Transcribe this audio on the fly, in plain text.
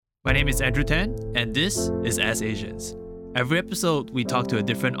My name is Andrew Tan, and this is As Asians. Every episode, we talk to a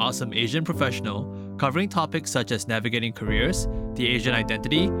different awesome Asian professional, covering topics such as navigating careers, the Asian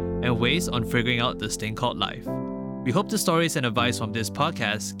identity, and ways on figuring out this thing called life. We hope the stories and advice from this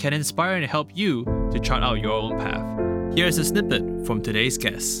podcast can inspire and help you to chart out your own path. Here's a snippet from today's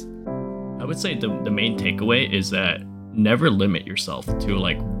guest. I would say the main takeaway is that never limit yourself to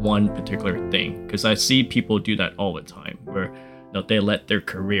like one particular thing, because I see people do that all the time where they let their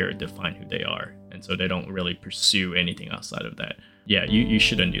career define who they are, and so they don't really pursue anything outside of that. Yeah, you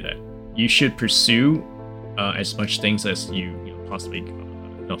shouldn't do that. You should pursue as much things as you possibly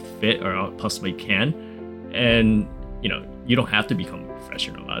fit or possibly can, and you don't have to become a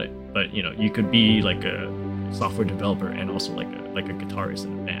professional about it, but you could be like a software developer and also like a guitarist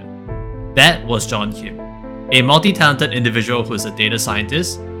in a band. That was John Kim, a multi-talented individual who is a data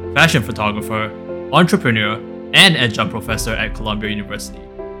scientist, fashion photographer, entrepreneur, and adjunct professor at Columbia University.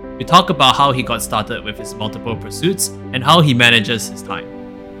 We talk about how he got started with his multiple pursuits and how he manages his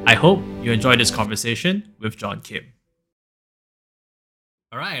time. I hope you enjoyed this conversation with John Kim.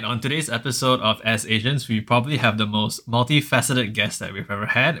 Alright, on today's episode of As Asians, we probably have the most multifaceted guest that we've ever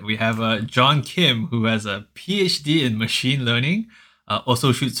had. We have John Kim, who has a PhD in machine learning,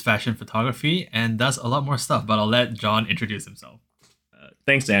 also shoots fashion photography, and does a lot more stuff, but I'll let John introduce himself.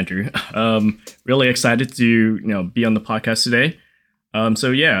 Thanks, Andrew. Really excited to be on the podcast today.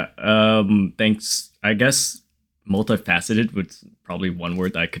 Thanks. I guess multifaceted was probably one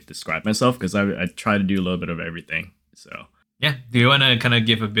word I could describe myself, because I try to do a little bit of everything. So yeah, do you want to kind of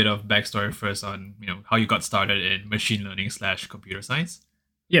give a bit of backstory first on how you got started in machine learning / computer science?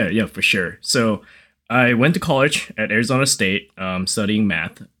 Yeah, for sure. So I went to college at Arizona State, studying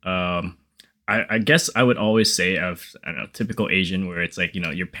math. I guess I would always say of typical Asian, where it's like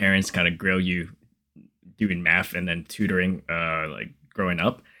your parents kind of grill you doing math and then tutoring like growing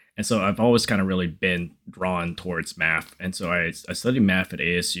up, and so I've always kind of really been drawn towards math, and so I studied math at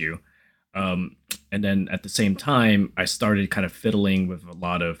ASU, and then at the same time I started kind of fiddling with a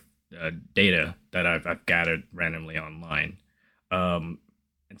lot of data that I've gathered randomly online, and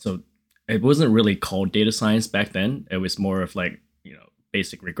so it wasn't really called data science back then. It was more of like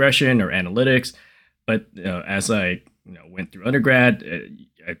basic regression or analytics. But as I went through undergrad,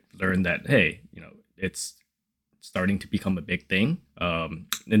 I learned that it's starting to become a big thing. And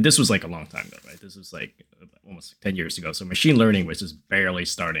this was like a long time ago, right? This was like almost 10 years ago. So machine learning was just barely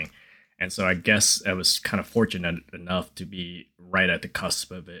starting. And so I guess I was kind of fortunate enough to be right at the cusp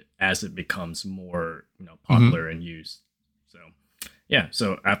of it as it becomes more popular and used. Yeah,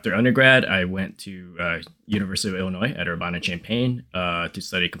 so after undergrad, I went to University of Illinois at Urbana-Champaign to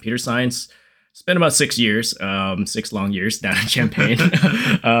study computer science. Spent about 6 years, 6 long years down in Champaign,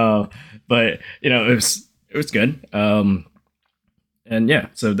 but it was good. And yeah,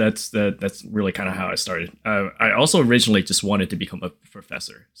 so that's really kind of how I started. I also originally just wanted to become a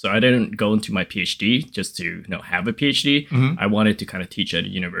professor, so I didn't go into my PhD just to have a PhD. I wanted to kind of teach at a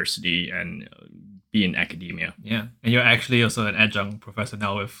university and be in academia. Yeah, and you're actually also an adjunct professor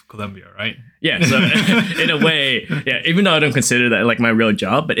now with Columbia, right? Yeah, so in a way, yeah, even though I don't consider that like my real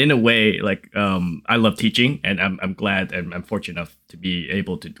job, but in a way, like I love teaching, and I'm glad and I'm fortunate enough to be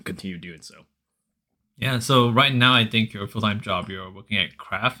able to continue doing so. Yeah, so right now I think your full-time job, you're working at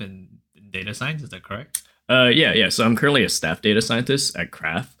Kraft in data science, is that correct? Yeah. So I'm currently a staff data scientist at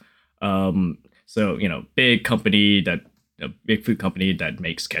Kraft. So big company that big food company that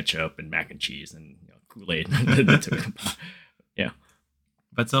makes ketchup and mac and cheese and Kool-Aid. Yeah.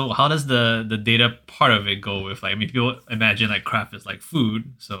 But so how does the data part of it go with people imagine like Kraft is like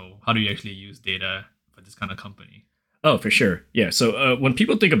food, so how do you actually use data for this kind of company? Oh, for sure. Yeah. So when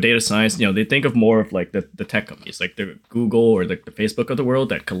people think of data science, they think of more of like the tech companies, like the Google or like the Facebook of the world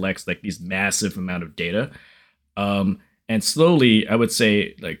that collects like these massive amount of data. And slowly, I would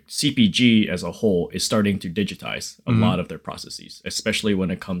say like CPG as a whole is starting to digitize a lot of their processes, especially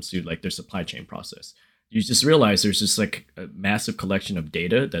when it comes to like their supply chain process. You just realize there's just like a massive collection of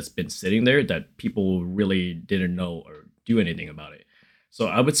data that's been sitting there that people really didn't know or do anything about it. So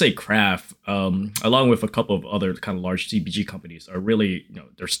I would say Kraft, along with a couple of other kind of large CPG companies, are really,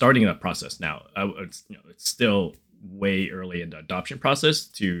 they're starting that process now. It's still way early in the adoption process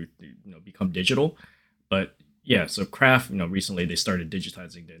to become digital, but yeah, so Kraft, recently they started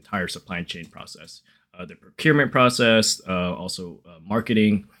digitizing the entire supply chain process, the procurement process, also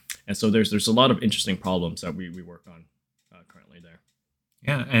marketing, and so there's a lot of interesting problems that we work on currently there.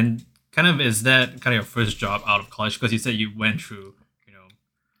 Yeah, and kind of is that kind of your first job out of college? Because you said you went through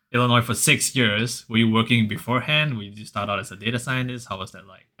Illinois for 6 years. Were you working beforehand? Were you start out as a data scientist? How was that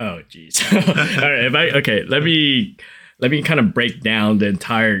like? Oh, geez. All right, let me let me kind of break down the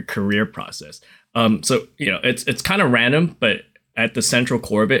entire career process. So it's kind of random, but at the central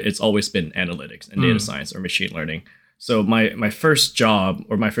core of it, it's always been analytics and data science or machine learning. So my first job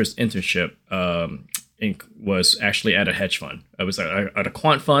or my first internship was actually at a hedge fund. I was at a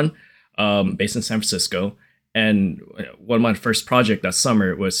quant fund based in San Francisco. And one of my first projects that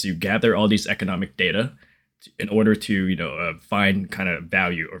summer was to gather all these economic data in order to find kind of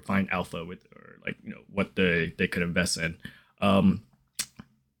value or find alpha with what they could invest in.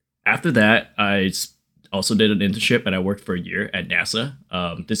 After that, I also did an internship and I worked for a year at NASA.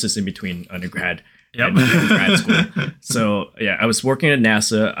 This is in between undergrad and grad school. So yeah, I was working at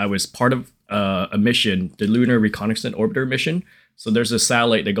NASA. I was part of a mission, the Lunar Reconnaissance Orbiter mission. So there's a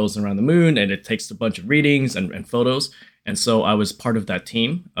satellite that goes around the moon and it takes a bunch of readings and photos. And so I was part of that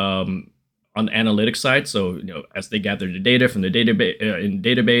team on the analytics side. So, as they gather the data from the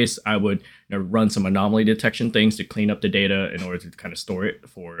database, I would run some anomaly detection things to clean up the data in order to kind of store it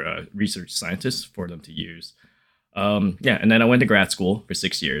for research scientists for them to use. And then I went to grad school for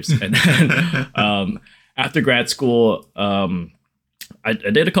 6 years. And then after grad school, I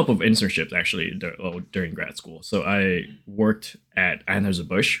did a couple of internships actually during grad school. So I worked at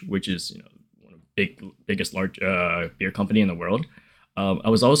Anheuser-Busch, which is one of the biggest large beer company in the world. I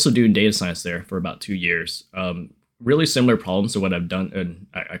was also doing data science there for about 2 years. Really similar problems to what I've done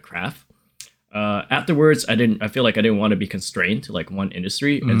at Kraft. Afterwards, I feel like I didn't want to be constrained to like one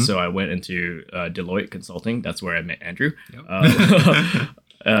industry, and so I went into Deloitte Consulting. That's where I met Andrew.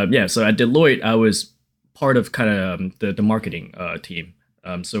 Yep. So at Deloitte, I was part of kind of the marketing team.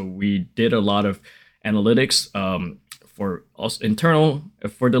 So we did a lot of analytics for also internal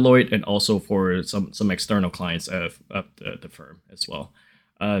for Deloitte and also for some external clients of the firm as well.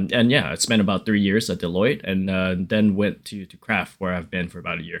 I spent about 3 years at Deloitte and then went to Kraft, where I've been for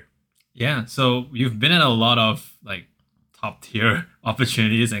about a year. Yeah, so you've been at a lot of like top tier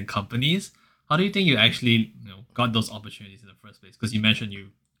opportunities and companies. How do you think you actually got those opportunities in the first place? Because you mentioned you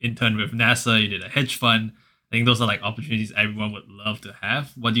interned with NASA, you did a hedge fund. I think those are like opportunities everyone would love to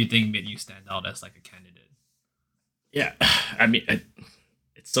have. What do you think made you stand out as like a candidate? Yeah, I mean,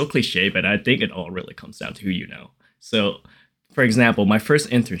 it's so cliche, but I think it all really comes down to who you know. So, for example, my first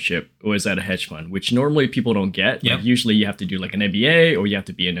internship was at a hedge fund, which normally people don't get. Yep. Like, usually you have to do like an MBA or you have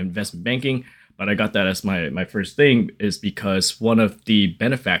to be in investment banking. But I got that as my first thing is because one of the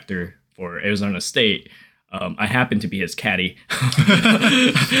benefactor for Arizona State, I happened to be his caddy.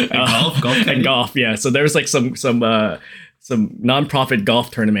 Golf caddy? And golf, yeah. So there was like some nonprofit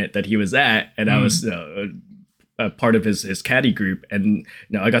golf tournament that he was at, and I was a part of his caddy group, and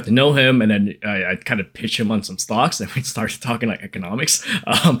I got to know him, and then I kind of pitched him on some stocks, and we started talking like economics.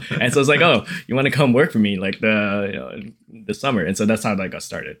 And so I was like, "Oh, you want to come work for me like the summer?" And so that's how I got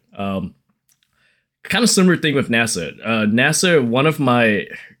started. Kind of similar thing with NASA. NASA, one of my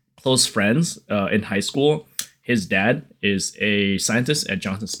close friends in high school, his dad is a scientist at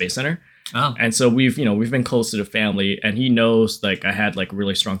Johnson Space Center. Oh. And so we've been close to the family, and he knows like I had like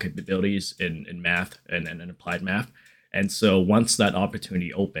really strong capabilities in math and applied math. And so once that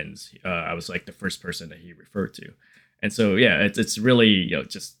opportunity opens, I was like the first person that he referred to. And so, yeah, it's really,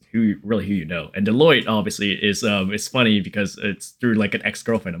 just who you know. And Deloitte obviously is, it's funny because it's through like an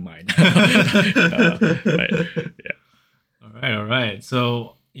ex-girlfriend of mine. But, yeah. All right.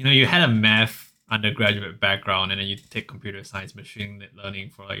 So, you had a math undergraduate background, and then you take computer science, machine learning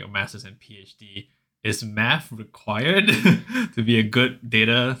for like your master's and PhD. Is math required to be a good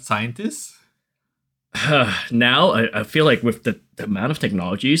data scientist? Now, I feel like with the amount of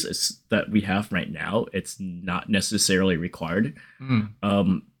technologies that we have right now, it's not necessarily required.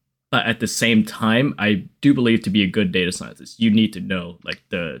 But at the same time, I do believe to be a good data scientist, you need to know like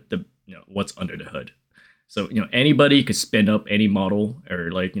the what's under the hood. So, anybody could spin up any model or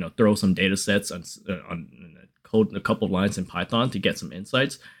like, throw some data sets on code a couple of lines in Python to get some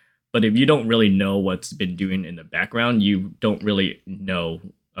insights. But if you don't really know what's been doing in the background, you don't really know,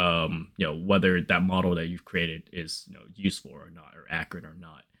 whether that model that you've created is, useful or not, or accurate or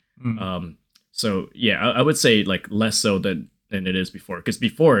not. So, yeah, I would say like less so than it is before. Because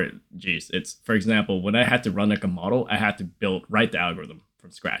before, it's, for example, when I had to run like a model, I had to write the algorithm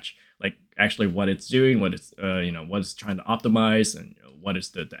from scratch. Like actually what it's doing, what it's what it's trying to optimize, and what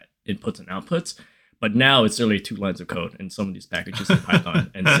is the inputs and outputs. But now it's really 2 lines of code in some of these packages in Python.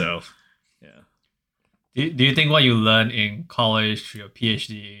 And so, yeah. Do you think what you learned in college, your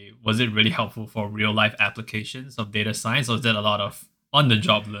PhD, was it really helpful for real life applications of data science, or is that a lot of on the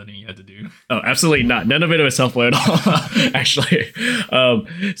job learning you had to do? Oh, absolutely not. None of it was helpful at all, actually.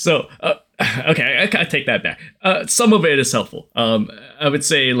 Okay, I take that back. Some of it is helpful. I would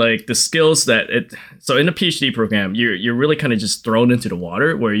say like the skills that it. So in a PhD program, you're really kind of just thrown into the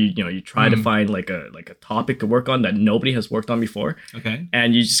water where you try to find like a topic to work on that nobody has worked on before. Okay.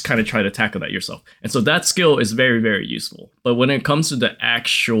 And you just kind of try to tackle that yourself. And so that skill is very, very useful. But when it comes to the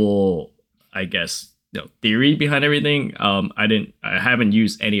actual, I guess, theory behind everything, I haven't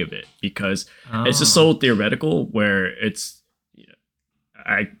used any of it because it's just so theoretical where it's.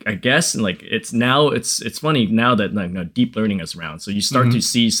 I guess like it's funny now that like deep learning is around, so you start to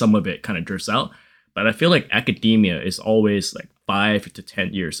see some of it kind of drifts out. But I feel like academia is always like 5 to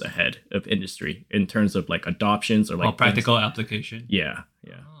 10 years ahead of industry in terms of like adoptions or like practical application. Yeah.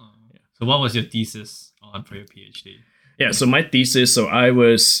 So what was your thesis on for your PhD? Yeah, so my thesis, I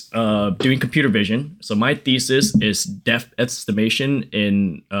was doing computer vision. So my thesis is depth estimation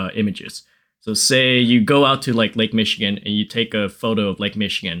in images. So say you go out to like Lake Michigan and you take a photo of Lake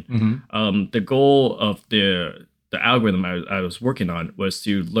Michigan. The goal of the algorithm I was working on was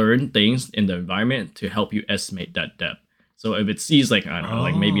to learn things in the environment to help you estimate that depth. So if it sees like, I don't know,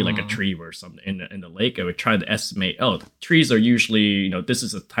 like maybe like a tree or something in the lake, I would try to estimate, trees are usually, this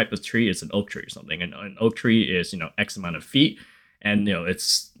is a type of tree, it's an oak tree or something. And an oak tree is, X amount of feet and,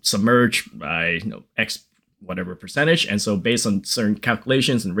 it's submerged by, X whatever percentage. And so based on certain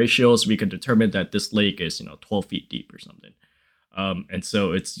calculations and ratios, we can determine that this lake is, 12 feet deep or something. And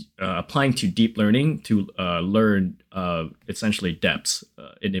so it's applying to deep learning to learn essentially depths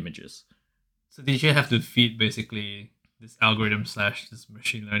in images. So did you have to feed basically this algorithm / this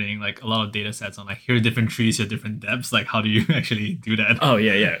machine learning, like a lot of data sets on like, here are different trees, here are different depths? Like, how do you actually do that? Oh,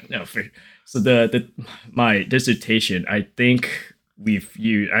 yeah. No, so my dissertation, I think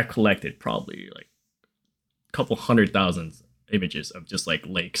I collected probably like couple 100,000 images of just like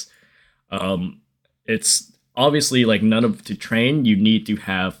lakes. It's obviously like to train you need to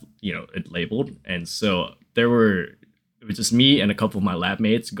have it labeled, and so it was just me and a couple of my lab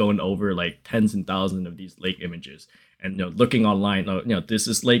mates going over like tens and thousands of these lake images and looking online. This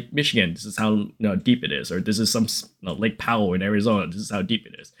is Lake Michigan, this is how deep it is, or this is some Lake Powell in Arizona, this is how deep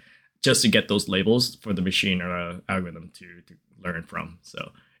it is, just to get those labels for the machine or algorithm to learn from.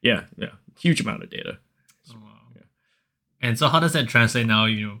 So yeah, huge amount of data. And so how does that translate now,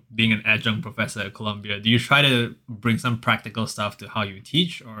 being an adjunct professor at Columbia? Do you try to bring some practical stuff to how you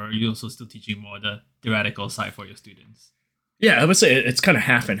teach, or are you also still teaching more the theoretical side for your students? Yeah, I would say it's kind of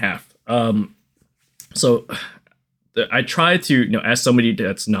half and half. So I try to, as somebody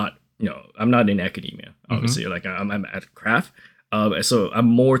that's not, I'm not in academia, obviously, like I'm at craft. So I'm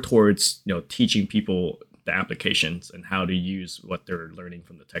more towards, teaching people the applications and how to use what they're learning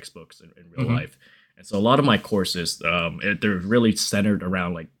from the textbooks in real life. And so a lot of my courses, they're really centered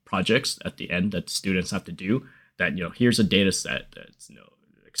around like projects at the end that students have to do. That here's a data set that's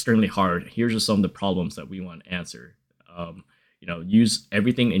extremely hard. Here's just some of the problems that we want to answer. Use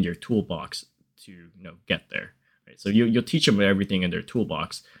everything in your toolbox to get there. Right? So you'll teach them everything in their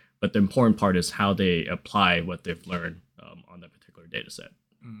toolbox, but the important part is how they apply what they've learned on that particular data set.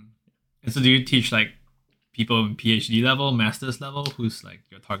 And so do you teach like people in PhD level, master's level? Who's like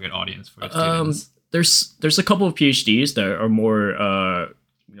your target audience for your students? There's a couple of PhDs that are more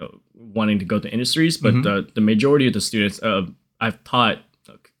wanting to go to industries, but the majority of the students I've taught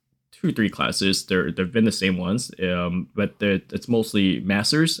 2 or 3 classes. They've been the same ones, but it's mostly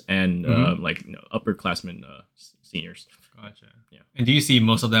masters and upperclassmen seniors. Gotcha. Yeah. And do you see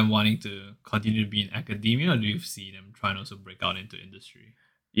most of them wanting to continue to be in academia, or do you see them trying to also break out into industry?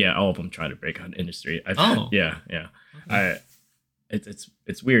 Yeah, all of them try to break out industry. Yeah. Okay.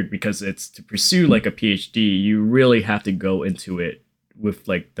 It's weird because it's to pursue like a PhD, you really have to go into it with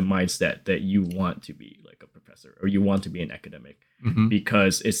like the mindset that you want to be like a professor or you want to be an academic,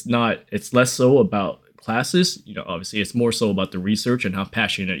 because it's less so about classes. Obviously it's more so about the research and how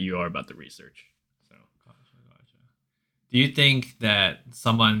passionate you are about the research. So. Gotcha. Do you think that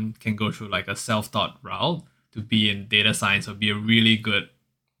someone can go through like a self-taught route to be in data science or be a really good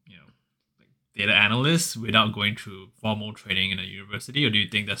data analyst without going through formal training in a university, or do you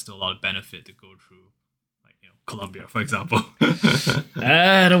think there's still a lot of benefit to go through like Columbia, for example?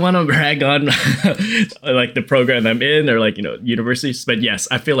 I don't want to brag on like the program I'm in or like universities, but yes,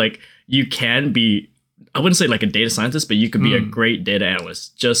 I feel like you can be, I wouldn't say like a data scientist, but you could be a great data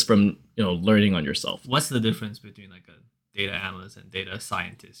analyst just from learning on yourself. What's the difference between like a data analyst and data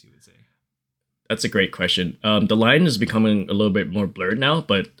scientist, you would say? That's a great question. The line is becoming a little bit more blurred now,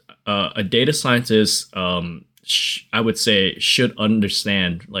 but a data scientist, I would say, should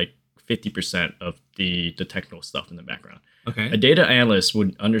understand like 50% of the technical stuff in the background. Okay. A data analyst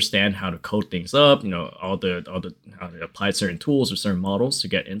would understand how to code things up, all the how to apply certain tools or certain models to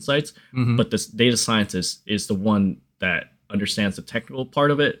get insights. Mm-hmm. But this data scientist is the one that understands the technical part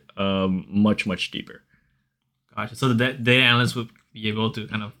of it much deeper. Gotcha. So the data analyst would be able to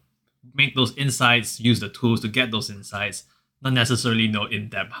kind of make those insights, use the tools to get those insights, not necessarily know in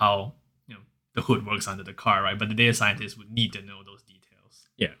depth how the hood works under the car, right? But the data scientist would need to know those details.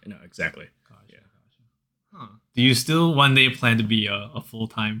 Yeah, no, exactly. Gotcha. Huh. Do you still one day plan to be a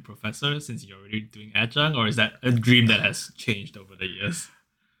full-time professor since you're already doing adjunct, or is that a dream that has changed over the years?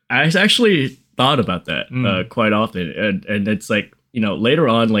 I actually thought about that quite often, and it's like, later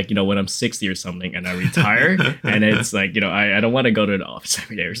on, like, when I'm 60 or something and I retire and it's like, I don't want to go to the office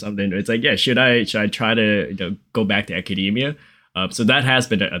every day or something. It's like, yeah, should I try to go back to academia? So that has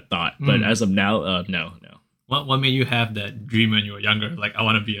been a thought, but as of now, no. What made you have that dream when you were younger? Like, I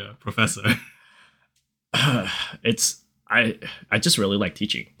want to be a professor. I just really like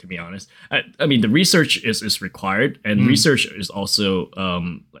teaching, to be honest. I mean, the research is required, and research is also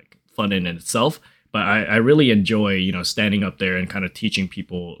like fun in itself. But I really enjoy, standing up there and kind of teaching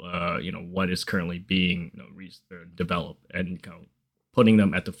people, what is currently being developed, and kind of putting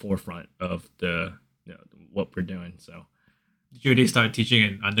them at the forefront of the what we're doing. So, did you already start teaching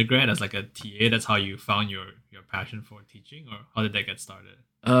in undergrad as like a TA? That's how you found your passion for teaching, or how did that get started?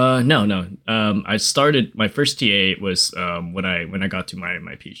 No. I started, my first TA was when I got to my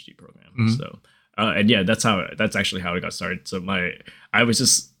PhD program. So, and yeah, that's actually how it got started. So I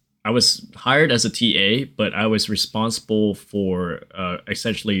was hired as a TA, but I was responsible for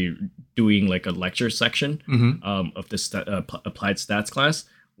essentially doing like a lecture section of this applied stats class,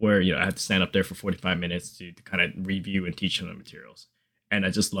 where I had to stand up there for 45 minutes to kind of review and teach them the materials. And I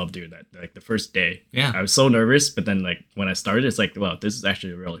just love doing that. Like the first day, I was so nervous, but then like when I started, it's like, wow, this is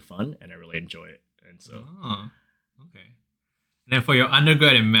actually really fun, and I really enjoy it. And so, okay. And then for your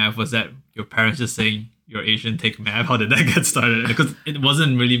undergrad in math, was that your parents just saying you're Asian, take math? How did that get started? Because it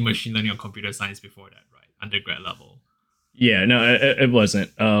wasn't really machine learning or computer science before that, right? Undergrad level. Yeah, no, it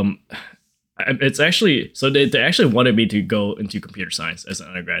wasn't. It's actually, so they actually wanted me to go into computer science as an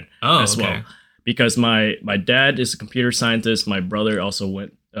undergrad as well. Because my dad is a computer scientist. My brother also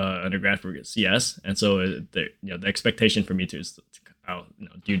went undergrad for CS, and so the expectation for me to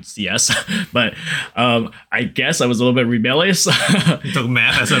do CS. But I guess I was a little bit rebellious. You took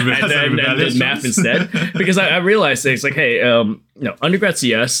math as a rebellious math instead, because I realized it's like, hey, undergrad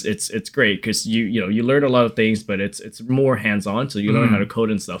CS, it's great because you learn a lot of things, but it's more hands on, so you learn how to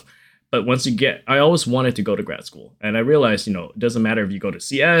code and stuff. But I always wanted to go to grad school. And I realized, it doesn't matter if you go to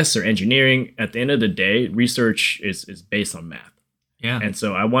CS or engineering. At the end of the day, research is based on math. Yeah. And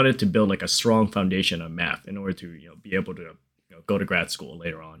so I wanted to build like a strong foundation of math in order to, be able to go to grad school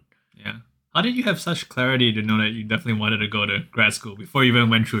later on. Yeah. How did you have such clarity to know that you definitely wanted to go to grad school before you even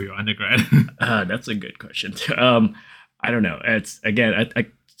went through your undergrad? That's a good question. I don't know. It's, again, I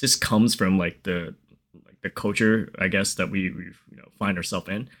just comes from like the culture, I guess, that we find ourselves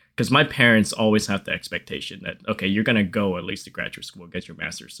in. Because my parents always have the expectation that, okay, you're going to go at least to graduate school, get your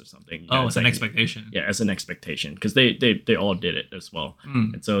master's or something. It's an expectation. Yeah, as an expectation. Because they all did it as well.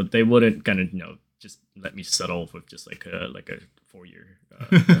 And so they wouldn't kind of, just let me settle with just like a 4-year.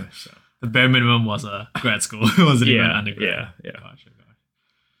 So. The bare minimum was a grad school. It wasn't even undergrad. Yeah. Gosh.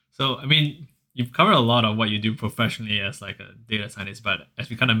 So, I mean, you've covered a lot of what you do professionally as like a data scientist. But as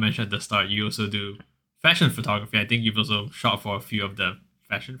we kind of mentioned at the start, you also do fashion photography. I think you've also shot for a few of the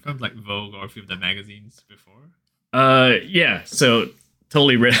fashion films like Vogue or a few of the magazines before. Yeah, so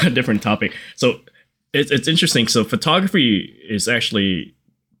totally different topic. So it's interesting. So photography is actually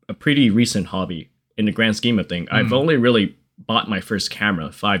a pretty recent hobby in the grand scheme of things. I've only really bought my first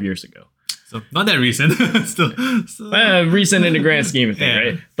camera 5 years ago. So not that recent. still recent in the grand scheme of things,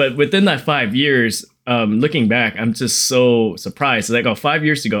 right? But within that 5 years, looking back, I'm just so surprised. Like, 5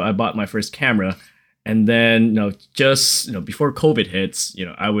 years ago, I bought my first camera. And then, just before COVID hits,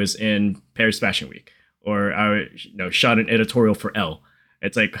 I was in Paris Fashion Week, or I shot an editorial for Elle.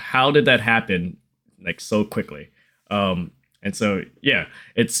 It's like, how did that happen like so quickly? And so, yeah,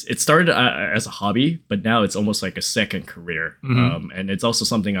 it started as a hobby, but now it's almost like a second career. And it's also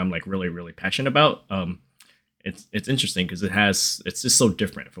something I'm like really, really passionate about. It's interesting because it's just so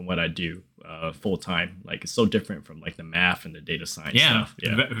different from what I do full time. Like, it's so different from like the math and the data science stuff.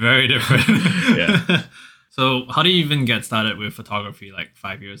 Yeah, very different. Yeah. So how do you even get started with photography like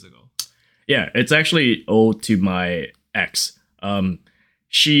 5 years ago? Yeah, it's actually owed to my ex.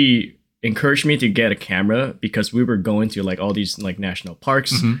 She encouraged me to get a camera because we were going to like all these like national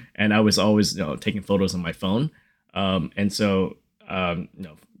parks, and I was always taking photos on my phone. And so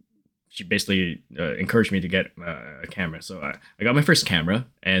she basically encouraged me to get a camera. So I got my first camera,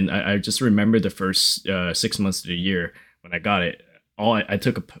 and I just remember the first 6 months of the year when I got it. I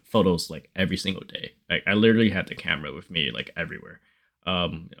took photos like every single day. Like I literally had the camera with me like everywhere.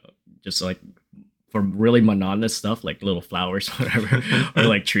 Just like for really monotonous stuff like little flowers, whatever, or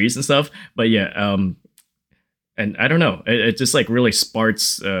like trees and stuff. But yeah, and I don't know, it just like really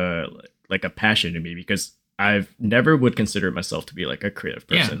sparks like a passion in me because I've never would consider myself to be like a creative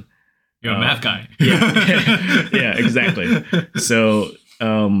person. You're a math guy. Yeah, yeah, exactly. So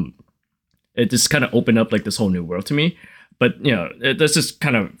it just kind of opened up like this whole new world to me. But that's just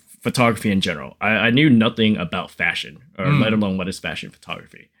kind of photography in general. I knew nothing about fashion, or let alone what is fashion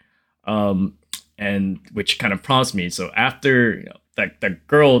photography, and which kind of prompts me. So after that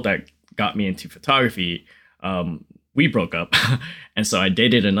girl that got me into photography, we broke up, and so I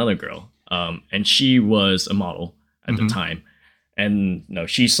dated another girl, and she was a model at the time. And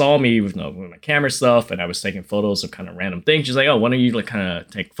she saw me with my camera stuff, and I was taking photos of kind of random things. She's like, "Oh, why don't you like kind of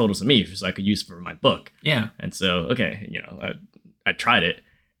take photos of me so I could use for my book?" Yeah. And so, okay, I tried it,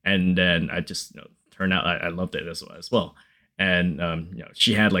 and then I just turned out I loved it as well. And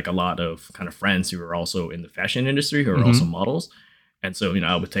she had like a lot of kind of friends who were also in the fashion industry who are also models, and so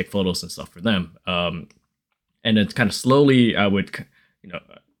I would take photos and stuff for them. And then kind of slowly I would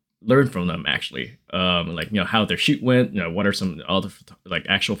learn from them actually, like how their shoot went, what are some other like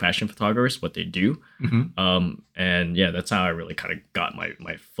actual fashion photographers, what they do, and yeah, that's how I really kind of got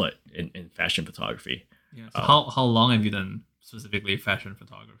my foot in fashion photography. Yeah. So how long have you done specifically fashion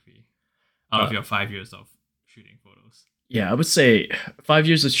photography out of your 5 years of shooting photos? Yeah, I would say 5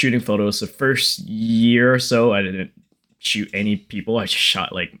 years of shooting photos. The first year or so, I didn't shoot any people. I just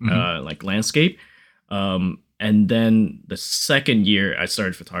shot like landscape. And then the second year I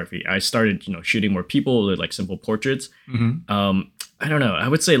started photography, I started, shooting more people, like simple portraits. I don't know. I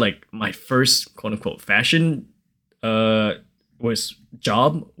would say like my first quote unquote fashion job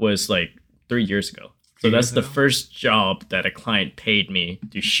was like 3 years ago. So that's the first job that a client paid me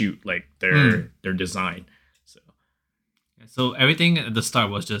to shoot like their design. So everything at the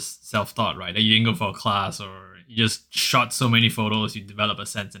start was just self-taught, right? Like you didn't go for a class, or you just shot so many photos, you develop a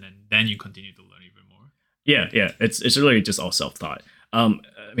sense, and then you continue to learn even more. Yeah. It's really just all self-taught. I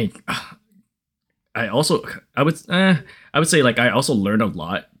mean, I would say like I also learn a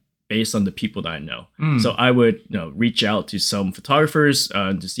lot based on the people that I know. So I would reach out to some photographers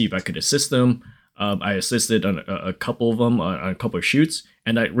to see if I could assist them. I assisted on a couple of them on a couple of shoots,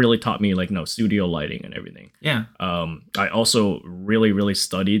 and that really taught me like studio lighting and everything. Yeah. I also really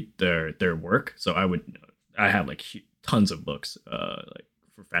studied their work. So I have like tons of books like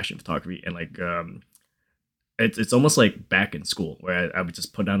for fashion photography, and like it's almost like back in school where I would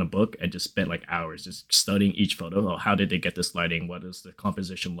just put down a book and just spend like hours just studying each photo. Oh, how did they get this lighting? What is the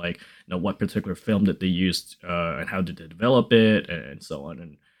composition like? What particular film did they use, and how did they develop it, and so on.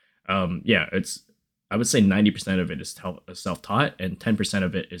 And I would say 90% of it is self-taught, and 10%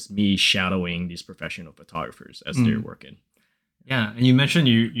 of it is me shadowing these professional photographers as they're working. Yeah, and you mentioned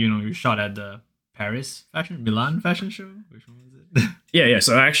you shot at the Milan fashion show. Which one was it? Yeah.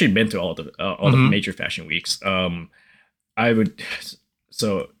 So I actually been to all the major fashion weeks. I've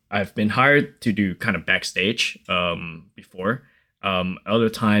been hired to do kind of backstage before. Other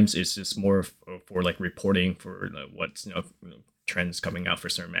times it's just more for like reporting for what's trends coming out for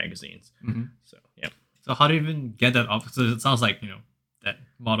certain magazines. So yeah. So how do you even get that off? So it sounds like that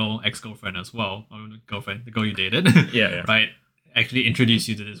model ex-girlfriend as well, or girlfriend, the girl you dated. Yeah. Right. Actually introduced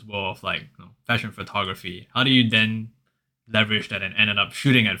you to this world of like fashion photography. How do you then leverage that and ended up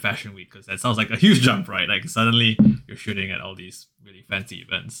shooting at Fashion Week? Because that sounds like a huge jump, right? Like suddenly you're shooting at all these really fancy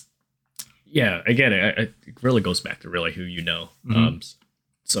events. Yeah, again, it really goes back to really who you know.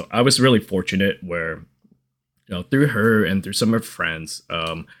 So I was really fortunate where through her and through some of her friends,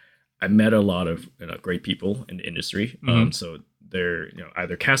 I met a lot of great people in the industry. So they're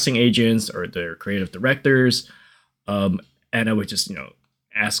either casting agents or they're creative directors, and I would just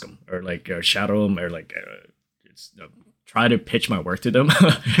ask them or like shadow them or like just try to pitch my work to them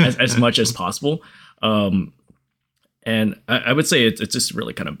as much as possible. And I would say it's just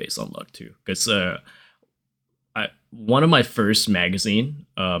really kind of based on luck too, because one of my first magazine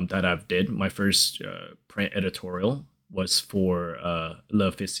that I've did, my first print editorial was for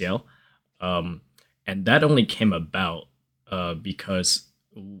L'Officiel. And that only came about because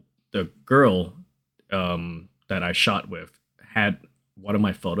the girl that I shot with had one of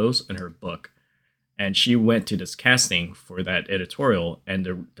my photos in her book. And she went to this casting for that editorial, and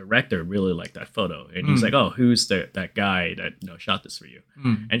the director really liked that photo. And he's like, "Oh, who's that guy that shot this for you?"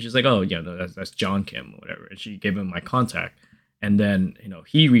 And she's like, "Oh, yeah, no, that's John Kim, or whatever." And she gave him my contact, And then,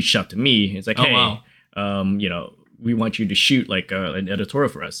 he reached out to me. He's like, Oh, hey, wow. We want you to shoot like an editorial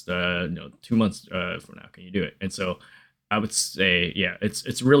for us, 2 months from now. Can you do it? And so I would say, yeah,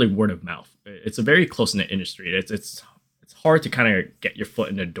 it's really word of mouth. It's a very close knit industry. It's hard to kind of get your foot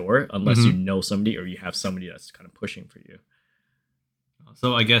in the door unless you know somebody or you have somebody that's kind of pushing for you.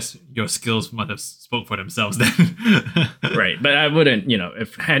 So I guess your skills might have spoke for themselves then. Right. But I wouldn't,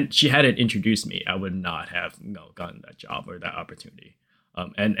 if she hadn't introduced me, I would not have gotten that job or that opportunity.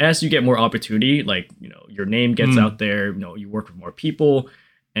 And as you get more opportunity, like, your name gets out there, you work with more people,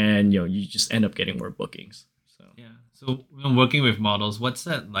 and, you just end up getting more bookings. So, yeah. So when working with models, what's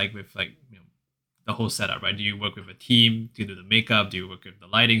that like with like, the whole setup, right? Do you work with a team to do the makeup? Do you work with the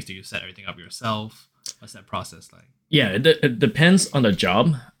lightings? Do you set everything up yourself? What's that process like? Yeah, it depends on the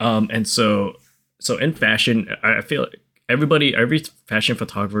job. And so in fashion, I feel like every fashion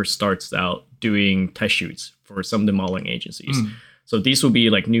photographer starts out doing test shoots for some of the modeling agencies. So these will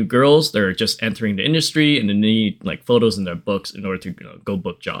be like new girls that are just entering the industry and they need like photos in their books in order to go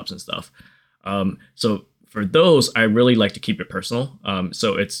book jobs and stuff. So for those, I really like to keep it personal.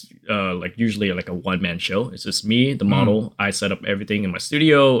 So it's like usually like a one-man show. It's just me, the model. I set up everything in my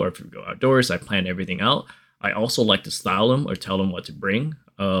studio, or if we go outdoors, I plan everything out. I also like to style them or tell them what to bring.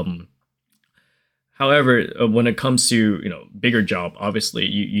 However, when it comes to bigger job, obviously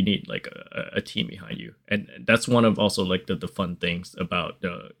you need like a team behind you, and that's one of also like the fun things about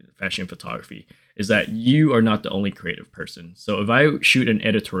fashion photography is that you are not the only creative person. So if I shoot an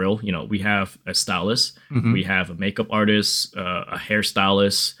editorial, we have a stylist, we have a makeup artist, a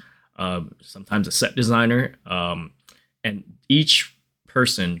hairstylist, sometimes a set designer, and each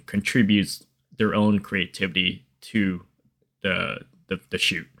person contributes their own creativity to the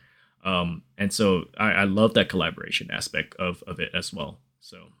shoot. And so I love that collaboration aspect of it as well.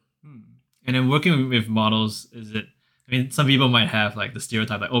 So, and then working with models, some people might have like the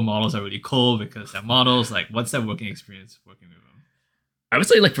stereotype like, oh, models are really cool because they're models. Like, what's that working experience working with them? I would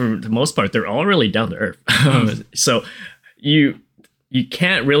say like for the most part, they're all really down to earth. So you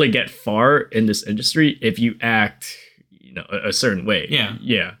can't really get far in this industry if you act, a certain way. Yeah.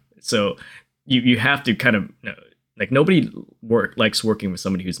 Yeah. So you have to kind of like nobody likes working with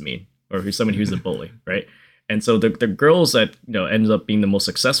somebody who's mean or who's somebody who's a bully, right? And so the girls that ends up being the most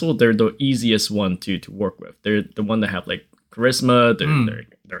successful, they're the easiest one to work with. They're the one that have like charisma.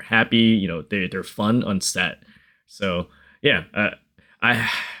 They're happy. They're fun on set. So yeah, I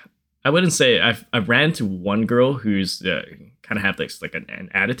wouldn't say I ran to one girl who's kind of have like an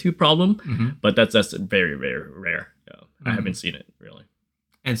attitude problem, but that's very very rare. I haven't seen it really.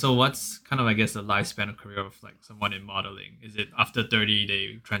 And so what's kind of, I guess, the lifespan of career of like someone in modeling? Is it after 30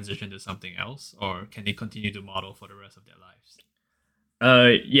 they transition to something else, or can they continue to model for the rest of their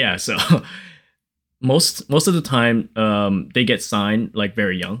lives? Yeah. So most of the time, they get signed like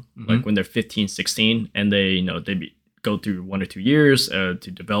very young, like when they're 15, 16, and they go through 1 or 2 years to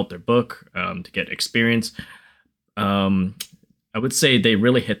develop their book, to get experience. I would say they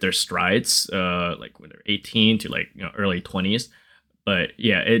really hit their strides like when they're 18 to like early 20s. But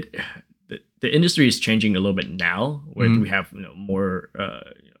yeah, the industry is changing a little bit now, where we have more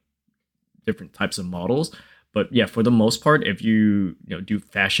different types of models. But yeah, for the most part, if you do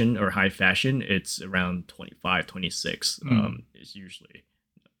fashion or high fashion, it's around 25, 26. Is usually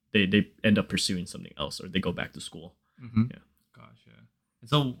they end up pursuing something else or they go back to school. Yeah. Gotcha. And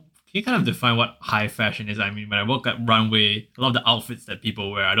so can you kind of define what high fashion is? I mean, when I work at Runway, a lot of the outfits that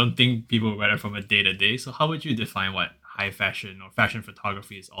people wear, I don't think people wear it from a day to day. So how would you define what high fashion or fashion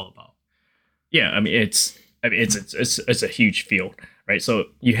photography is all about? Yeah, it's a huge field, right? So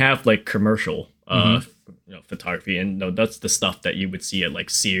you have like commercial photography, and that's the stuff that you would see at like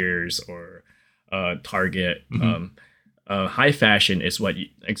Sears or Target. High fashion is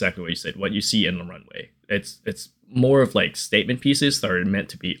exactly what you said, what you see in the runway. It's more of like statement pieces that are meant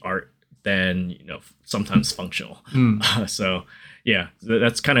to be art than sometimes functional. So yeah,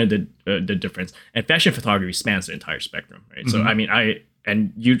 that's kind of the difference. And fashion photography spans the entire spectrum, right? So I mean,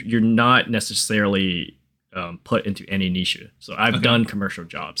 you're not necessarily put into any niche. So I've done commercial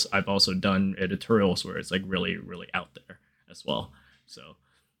jobs. I've also done editorials where it's like really, really out there as well. So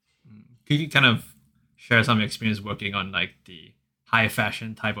could you kind of share some experience working on like the high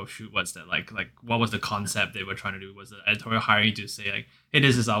fashion type of shoot? What's that like what was the concept they were trying to do? Was the editorial hiring to say like, hey,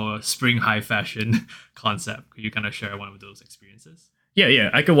 this is our spring high fashion concept? Could you kind of share one of those experiences? Yeah,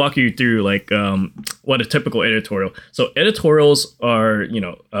 I could walk you through like what a typical editorial. So editorials are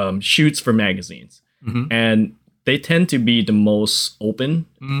shoots for magazines, and they tend to be the most open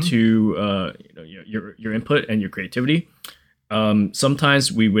to your input and your creativity.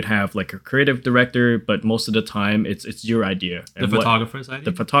 Sometimes we would have like a creative director, but most of the time it's your idea. The photographer's idea?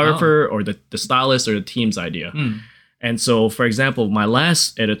 The photographer or the stylist or the team's idea. And so, for example, my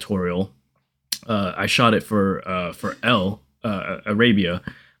last editorial, I shot it for Elle Arabia.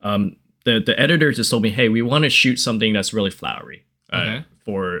 The editor just told me, hey, we want to shoot something that's really flowery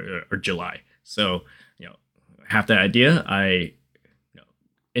for July. So, have that idea. I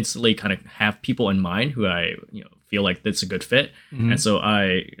instantly kind of have people in mind who I feel like that's a good fit. And so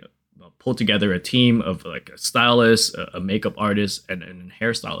I pulled together a team of like a stylist, a makeup artist, and a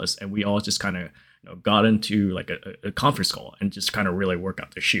hairstylist, and we all just kind of got into like a conference call and just kind of really work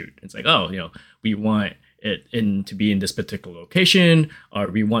out the shoot. It's like, we want it to be in this particular location, or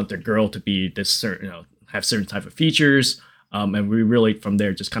we want the girl to be this certain, have certain type of features. And we really from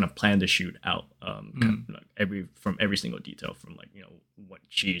there just kind of plan the shoot out, kind of like every single detail, from like what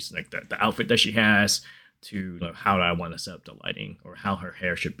she's like, the outfit that she has, to how I want to set up the lighting, or how her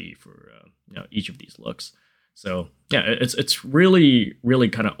hair should be for each of these looks. So yeah, it's really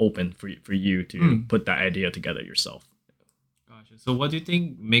kind of open for you to put that idea together yourself. Gotcha. So what do you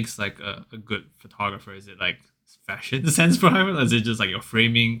think makes like a good photographer? Is it like fashion sense for her? Or is it just like your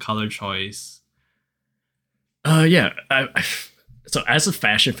framing, color choice? Yeah. So as a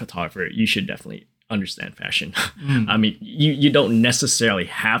fashion photographer, you should definitely understand fashion. I mean, you don't necessarily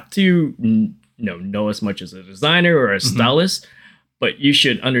have to know as much as a designer or a stylist, but you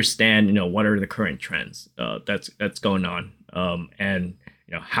should understand what are the current trends that's going on, and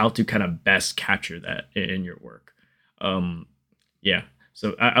how to kind of best capture that in your work. Yeah.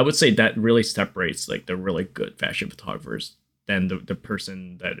 So I would say that really separates like the really good fashion photographers than the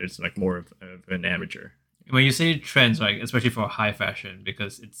person that is like more of an amateur. When you say trends, like especially for high fashion,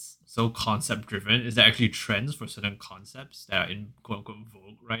 because it's so concept driven, is there actually trends for certain concepts that are in quote unquote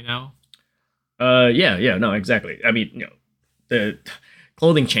vogue right now? Yeah, no, exactly. I mean, the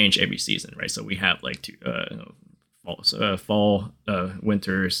clothing change every season, right? So we have like fall,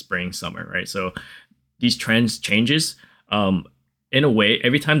 winter, spring, summer, right? So these trends changes. In a way,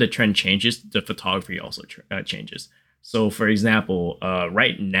 every time the trend changes, the photography also changes. So, for example,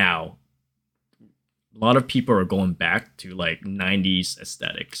 right now, a lot of people are going back to like 90s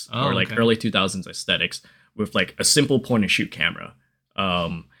aesthetics or like early 2000s aesthetics with like a simple point and shoot camera.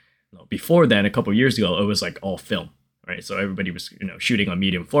 Before then, a couple of years ago, it was like all film, right? So everybody was shooting on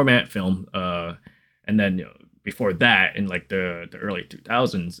medium format film, and then before that, in like the early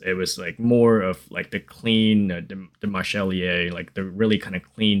 2000s, it was like more of like the clean, the Marchelier, like the really kind of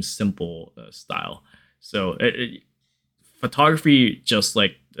clean, simple style. So photography, just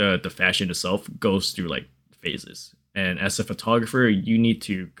like the fashion itself, goes through like phases. And as a photographer, you need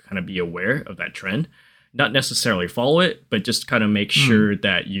to kind of be aware of that trend, not necessarily follow it, but just kind of make sure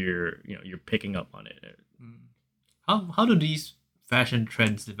that you're picking up on it. How do these fashion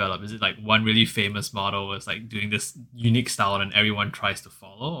trends develop? Is it like one really famous model was like doing this unique style and everyone tries to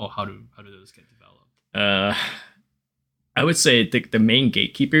follow, or how do those get developed? I would say the main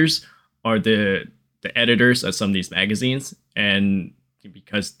gatekeepers are the editors of some of these magazines, and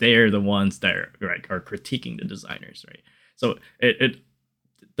because they're the ones that are critiquing the designers, right? So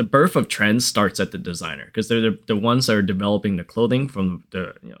the birth of trends starts at the designer, because they're the ones that are developing the clothing from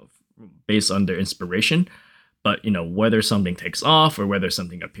the based on their inspiration. But whether something takes off or whether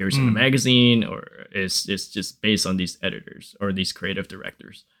something appears in the magazine, or it's just based on these editors or these creative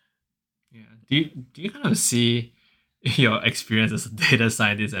directors. Yeah. Do you kind of see your experience as a data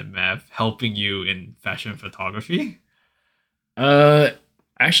scientist at Math helping you in fashion photography?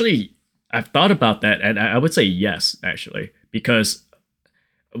 Actually, I've thought about that, and I would say yes, actually, because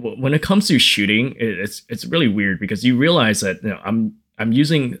when it comes to shooting, it's really weird, because you realize that I'm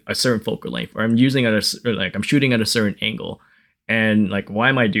using a certain focal length, or I'm shooting at a certain angle, and like, why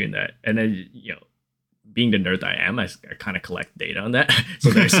am I doing that? And then being the nerd that I am, I kind of collect data on that.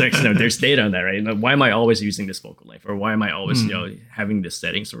 So there's there's data on that, right? Why am I always using this focal length, or why am I always having this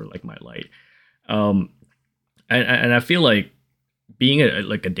settings, or like my light? And I feel like being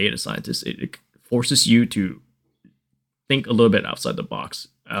a data scientist, it forces you to think a little bit outside the box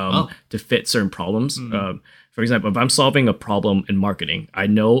to fit certain problems. For example, if I'm solving a problem in marketing, I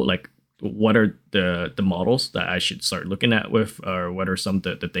know like what are the models that I should start looking at with, or what are some of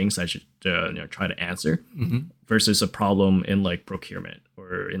the things I should try to answer, versus a problem in like procurement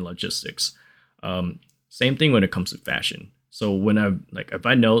or in logistics. Same thing when it comes to fashion. So when if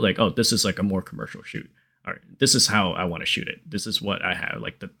I know like, oh, this is like a more commercial shoot, all right, this is how I want to shoot it. This is what I have,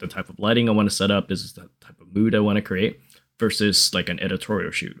 like the type of lighting I want to set up. This is the type of mood I want to create, versus like an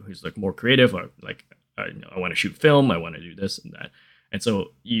editorial shoot who's like more creative, or like I want to shoot film, I want to do this and that. And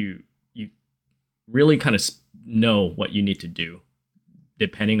so you really kind of know what you need to do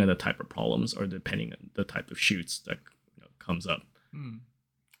depending on the type of problems or depending on the type of shoots that comes up. And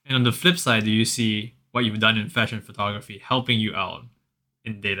on the flip side, do you see what you've done in fashion photography helping you out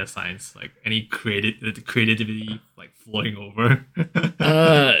in data science? Like any creativity like flowing over?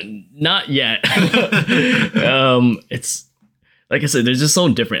 Not yet. It's like I said, they're just so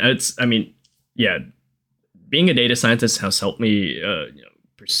different. Being a data scientist has helped me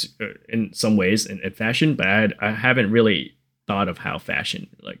pursue, in some ways in fashion, but I haven't really thought of how fashion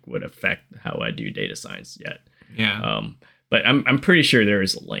like would affect how I do data science yet. Yeah. But I'm pretty sure there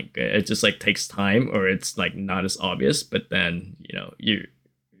is a link. It just like takes time, or it's like not as obvious. But then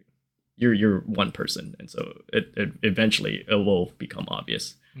you're one person, and so it eventually it will become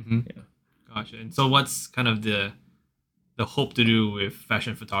obvious. Yeah. Gotcha. And so, what's kind of the hope to do with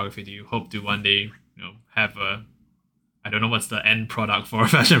fashion photography? Do you hope to one day have I don't know what's the end product for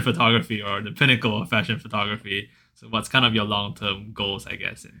fashion photography or the pinnacle of fashion photography? So, what's kind of your long-term goals, I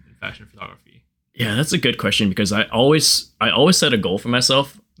guess, in fashion photography? Yeah, that's a good question, because I always set a goal for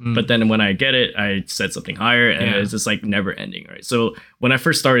myself, but then when I get it, I set something higher, and it's just like never ending, right? So when I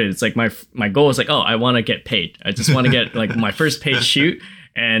first started, it's like my goal is like, oh, I want to get paid. I just want to get like my first paid shoot,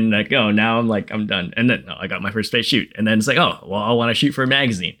 and like, oh, now I'm done. And then I got my first paid shoot, and then it's like, oh, well, I want to shoot for a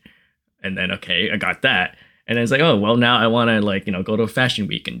magazine, and then okay, I got that, and then it's like, oh, well, now I want to like go to a fashion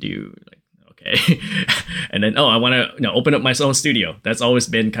week and do like. Okay. And then, I want to open up my own studio. That's always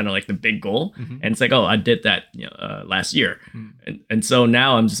been kind of like the big goal. And it's like, oh, I did that last year. And so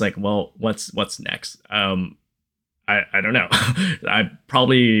now I'm just like, well, what's next? I don't know. I'm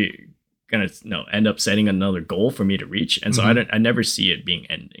probably gonna end up setting another goal for me to reach. And so I never see it being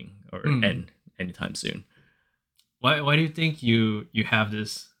ending or end anytime soon. Why do you think you have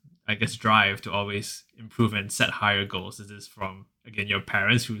this, I guess, drive to always improve and set higher goals? Is this from, again, your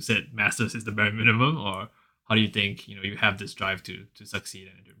parents who said masters is the bare minimum, or how do you think you have this drive to succeed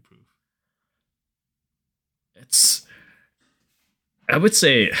and to improve? I would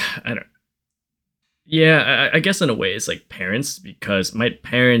say, I guess in a way it's like parents, because my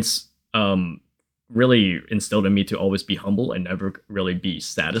parents really instilled in me to always be humble and never really be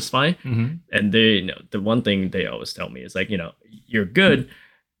satisfied. And they, the one thing they always tell me is like, you're good,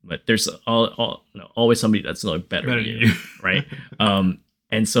 but there's always somebody that's better than you, right?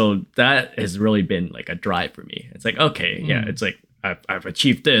 And so that has really been like a drive for me. It's like, okay, it's like I've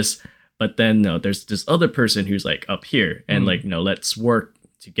achieved this, but then there's this other person who's like up here, and like let's work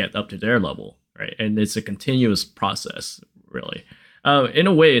to get up to their level, right? And it's a continuous process, really. In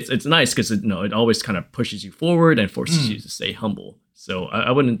a way, it's nice because it always kind of pushes you forward and forces you to stay humble. So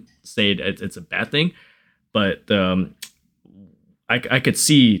I wouldn't say that it's a bad thing, but I could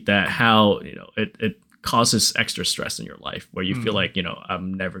see that how it causes extra stress in your life, where you feel like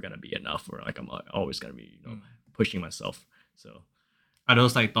I'm never gonna be enough, or like I'm always gonna be pushing myself. So are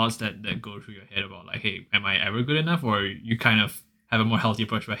those like thoughts that go through your head about like, hey, am I ever good enough? Or you kind of have a more healthy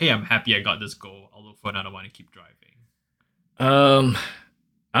approach where, hey, I'm happy I got this goal, I'll look for another one and keep driving?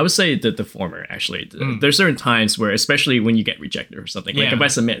 I would say that the former, actually. There's certain times where, especially when you get rejected or something, like if I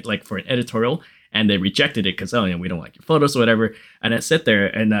submit like for an editorial and they rejected it because we don't like your photos or whatever, and I sit there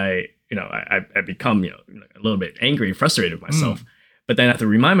and I become a little bit angry and frustrated with myself. But then I have to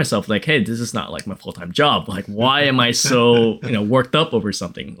remind myself, like, hey, this is not like my full-time job. Like, why am I so worked up over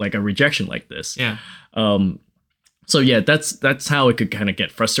something like a rejection like this? Yeah. So yeah, that's how it could kind of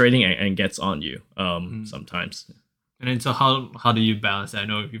get frustrating and gets on you sometimes. And then so how do you balance that? I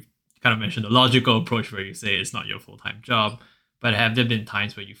know you've kind of mentioned the logical approach where you say it's not your full-time job, but have there been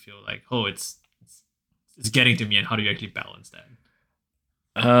times where you feel like, oh, it's getting to me, and how do you actually balance that?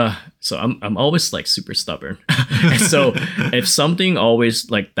 So I'm always like super stubborn. And so if something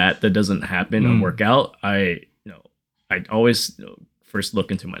always like that doesn't happen or work out, I always first look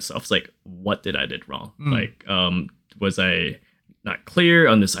into myself. It's like, what did I did wrong? Like, was I not clear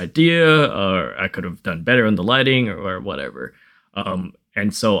on this idea, or I could have done better on the lighting or whatever.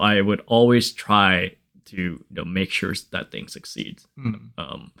 And so I would always try to make sure that thing succeeds.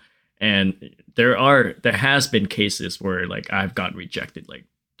 And there has been cases where like I've gotten rejected like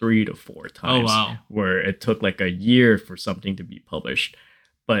 3 to 4 times. Oh, wow. Where it took like a year for something to be published,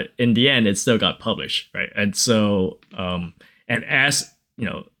 but in the end it still got published, right? And so and as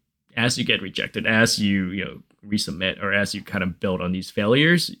you get rejected, as you resubmit, or as you kind of build on these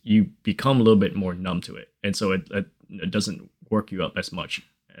failures, you become a little bit more numb to it, and so it doesn't work you up as much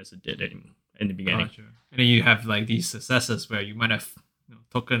as it did in the beginning. Gotcha. And then you have like these successes where you might have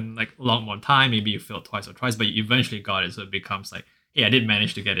taken like a lot more time, maybe you failed twice or thrice, but you eventually got it, so it becomes like, hey, I did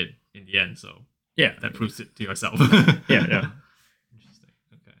manage to get it in the end, so yeah, that proves it to yourself. yeah. Interesting.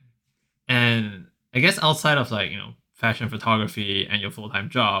 Okay. And I guess outside of like, fashion photography and your full-time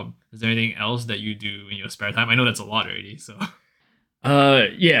job, is there anything else that you do in your spare time? I know that's a lot already, so.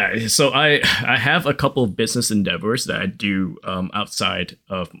 Yeah. So I have a couple of business endeavors that I do outside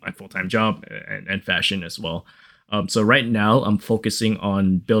of my full time job and fashion as well. So right now I'm focusing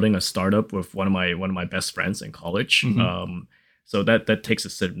on building a startup with one of my best friends in college. So that takes a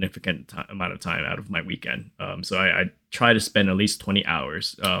significant amount of time out of my weekend. So I try to spend at least 20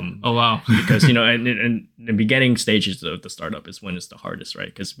 hours. Oh wow! Because and the beginning stages of the startup is when it's the hardest, right?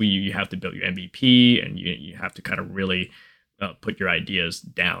 Because you have to build your MVP and you have to kind of really put your ideas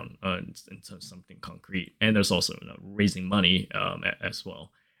down into something concrete, and there's also raising money as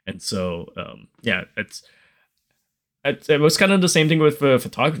well. And so yeah, it was kind of the same thing with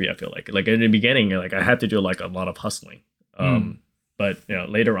photography. I feel like in the beginning, like I had to do like a lot of hustling, but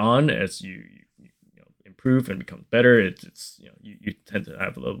later on as you improve and become better, it's you tend to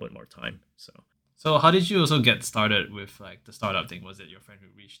have a little bit more time. So how did you also get started with like the startup thing? Was it your friend who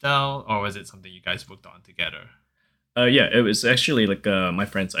reached out, or was it something you guys worked on together? Yeah, it was actually like my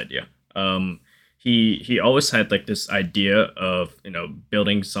friend's idea. He always had like this idea of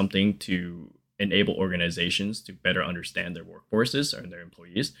building something to enable organizations to better understand their workforces and their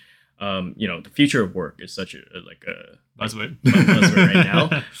employees. The future of work is such a buzzword right now,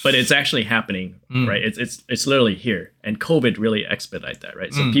 but it's actually happening, right? It's literally here, and COVID really expedite that,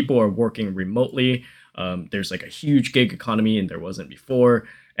 right? So people are working remotely. There's like a huge gig economy, and there wasn't before.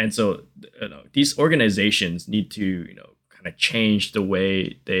 And so these organizations need to kind of change the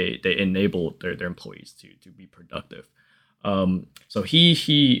way they enable their employees to be productive. So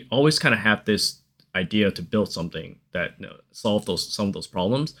he always kind of had this idea to build something that solve some of those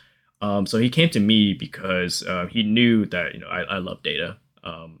problems. So he came to me because he knew that I love data,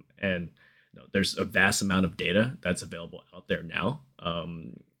 and there's a vast amount of data that's available out there now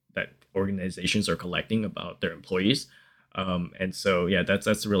that organizations are collecting about their employees. And so, yeah,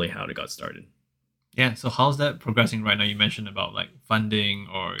 that's really how it got started. Yeah. So how's that progressing right now? You mentioned about like funding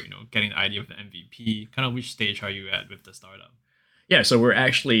or, getting the idea of the MVP. Kind of which stage are you at with the startup? Yeah. So we're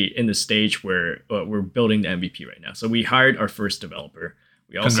actually in the stage where we're building the MVP right now. So we hired our first developer.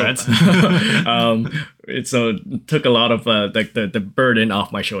 We also, so it took a lot of like the burden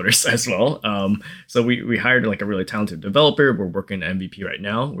off my shoulders as well. So we hired like a really talented developer. We're working on MVP right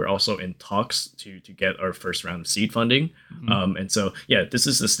now. We're also in talks to get our first round of seed funding. And so yeah, this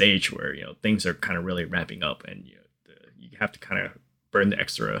is the stage where things are kind of really ramping up, and you have to kind of burn the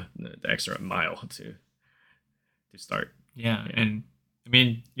extra mile to start. Yeah, and I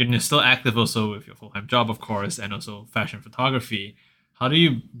mean you're still active also with your full-time job, of course, and also fashion photography. How do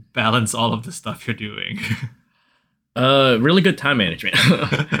you balance all of the stuff you're doing? Really good time management.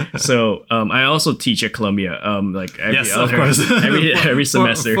 So I also teach at Columbia. Like every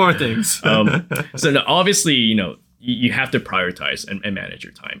semester. Four things. So obviously, you have to prioritize and manage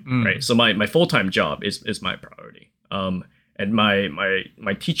your time, right? So my full-time job is my priority. And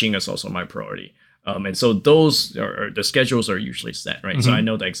my teaching is also my priority. And so those are the schedules are usually set, right? So I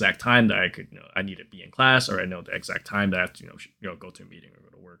know the exact time that I need to be in class, or I know the exact time that I have to go to a meeting or go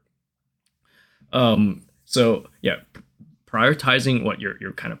to work. So yeah, prioritizing what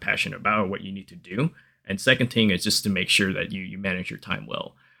you're kind of passionate about or what you need to do. And second thing is just to make sure that you manage your time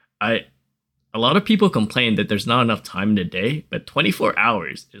well. A lot of people complain that there's not enough time in the day, but 24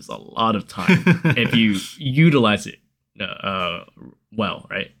 hours is a lot of time if you utilize it well,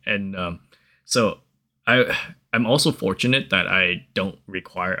 right? And so I'm also fortunate that I don't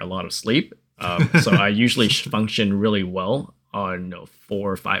require a lot of sleep. So I usually function really well on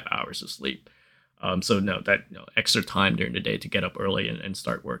 4 or 5 hours of sleep. So extra time during the day to get up early and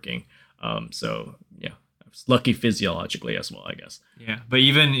start working. So yeah, I was lucky physiologically as well, I guess. Yeah, but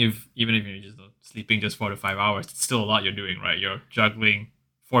even if you're just sleeping just 4 to 5 hours, it's still a lot you're doing, right? You're juggling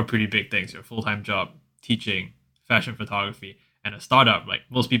 4 pretty big things: your full-time job, teaching, fashion photography, and a startup. Like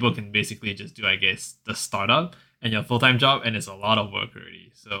most people can basically just do, I guess, the startup and your full-time job, and it's a lot of work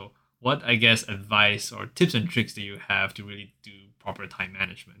already. So what, I guess, advice or tips and tricks do you have to really do proper time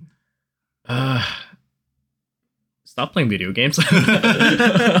management? Stop playing video games.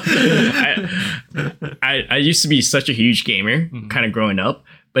 I used to be such a huge gamer kind of growing up,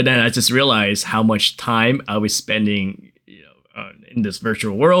 but then I just realized how much time I was spending in this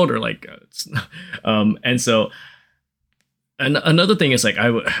virtual world, or like and so and another thing is like I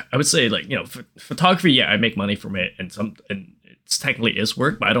would say, like, photography, yeah, I make money from it, and it's technically is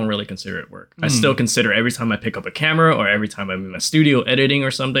work, but I don't really consider it work. I still consider every time I pick up a camera, or every time I'm in my studio editing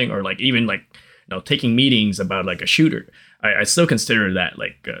or something, or like even like taking meetings about like a shooter, I still consider that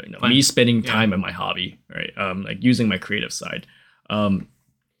like me spending time in my hobby, right? Like using my creative side.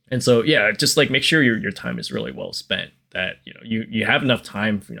 And so yeah, just like make sure your time is really well spent. That you have enough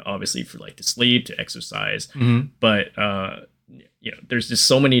time for, obviously for like to sleep, to exercise, but there's just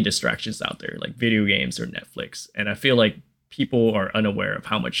so many distractions out there like video games or Netflix, and I feel like people are unaware of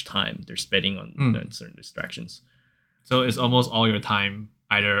how much time they're spending on certain distractions. So it's almost all your time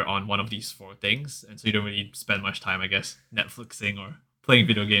either on one of these four things, and so you don't really spend much time, I guess, Netflixing or playing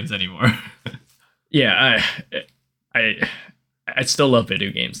video games anymore. Yeah, I still love video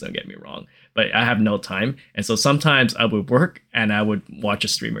games, don't get me wrong, but I have no time. And so sometimes I would work and I would watch a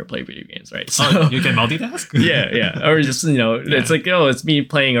streamer play video games, right? So you can multitask? yeah. Or just, it's like, oh, it's me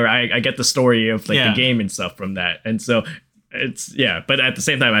playing, or I get the story of like the game and stuff from that. And so it's, but at the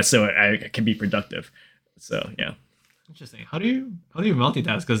same time, I can be productive. So, yeah. Interesting. How do you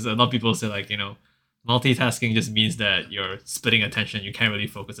multitask? Because a lot of people say like, multitasking just means that you're splitting attention. You can't really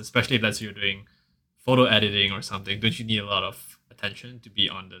focus, especially if you're doing photo editing or something. Don't you need a lot of attention to be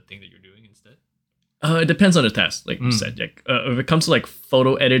on the thing that you're doing instead? It depends on the task, like you said. Like, if it comes to like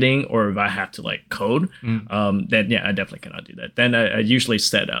photo editing, or if I have to like code, then I definitely cannot do that. Then I usually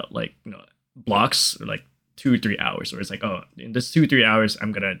set out like blocks, or like 2 or 3 hours, where it's like, oh, in this 2 or 3 hours,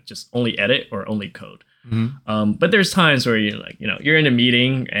 I'm gonna just only edit or only code. But there's times where you're in a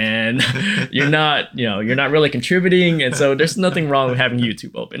meeting and you're not really contributing, and so there's nothing wrong with having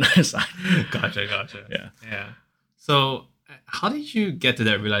YouTube open on the side. Gotcha. Yeah. So how did you get to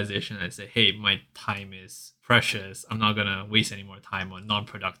that realization and say, hey, my time is precious, I'm not gonna waste any more time on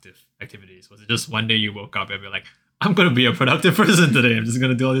non-productive activities? Was it just one day you woke up and you're like, I'm gonna be a productive person today, I'm just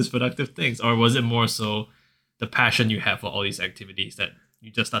gonna do all these productive things? Or was it more so the passion you have for all these activities that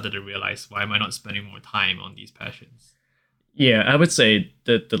you just started to realize, why am I not spending more time on these passions? Yeah, I would say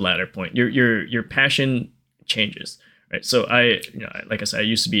the latter point. Your passion changes, right? So like I said, I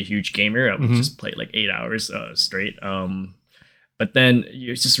used to be a huge gamer. I would just play like 8 hours straight. But then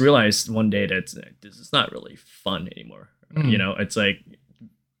you just realize one day that this is not really fun anymore. It's like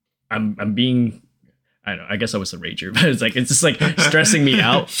I'm being, I don't know, I guess I was a rager, but it's just like stressing me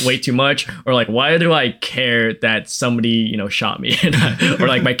out way too much. Or like, why do I care that somebody, shot me? Or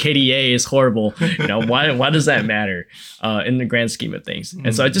like my KDA is horrible. Why does that matter in the grand scheme of things?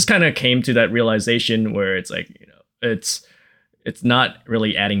 And so I just kind of came to that realization where it's like, it's not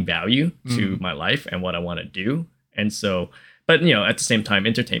really adding value to my life and what I want to do. And so, but at the same time,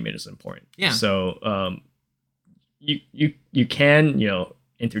 entertainment is important. Yeah. So you can,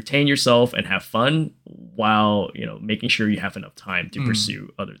 entertain yourself and have fun while making sure you have enough time to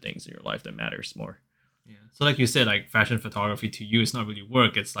pursue other things in your life that matters more. Yeah. So like you said, like fashion photography to you, it's not really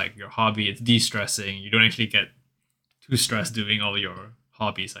work. It's like your hobby. It's de-stressing. You don't actually get too stressed doing all your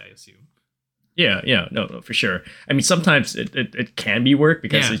hobbies, I assume. Yeah, no, for sure. I mean, sometimes it can be work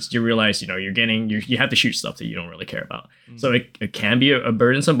because you realize, you have to shoot stuff that you don't really care about. So it can be a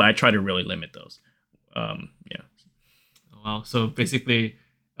burdensome, but I try to really limit those. Wow. So basically,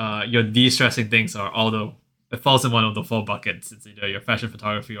 your de-stressing things are it falls in one of the four buckets. It's either your fashion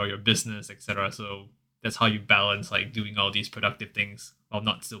photography or your business, etc. So that's how you balance like doing all these productive things while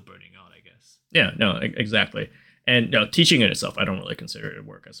not still burning out, I guess. Yeah, no, exactly. And teaching it itself, I don't really consider it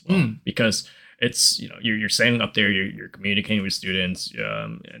work as well, because it's you're standing up there, you're communicating with students,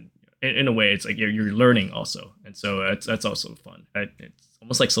 and in a way, it's like you're learning also, and so that's also fun. It's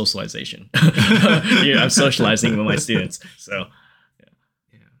almost like socialization. I'm socializing with my students, so.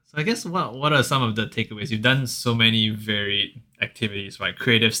 So I guess what are some of the takeaways? You've done so many varied activities, right?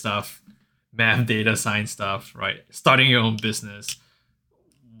 Creative stuff, math, data science stuff, right? Starting your own business.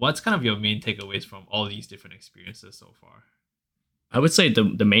 What's kind of your main takeaways from all these different experiences so far? I would say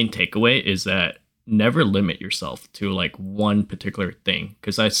the main takeaway is that never limit yourself to like one particular thing,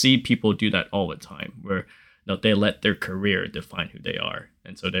 because I see people do that all the time where they let their career define who they are,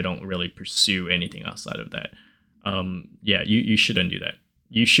 and so they don't really pursue anything outside of that. You shouldn't do that.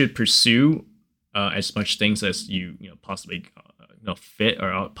 You should pursue as much things as you possibly fit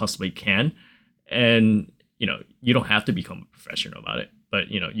or possibly can, and you don't have to become a professional about it. But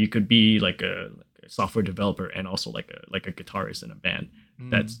you could be like a software developer and also like a guitarist in a band.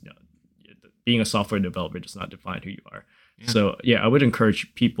 That's being a software developer does not define who you are. Yeah. So I would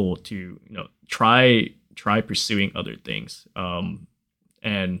encourage people to try pursuing other things,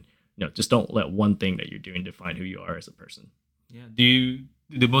 and just don't let one thing that you're doing define who you are as a person. Yeah.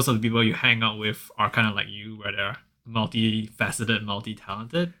 Do most of the people you hang out with are kind of like you, where they're multifaceted,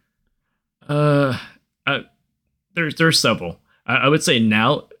 multi-talented? There's several. I would say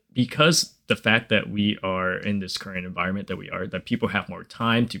now, because the fact that we are in this current environment that people have more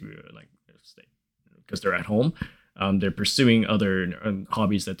time to stay, because they're at home, they're pursuing other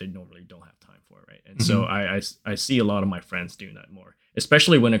hobbies that they normally don't have time for, right? And so I see a lot of my friends doing that more.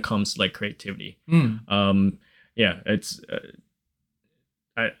 especially when it comes to like creativity. Yeah, it's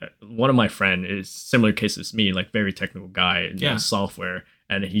one of my friend is similar case as me, like very technical guy in software,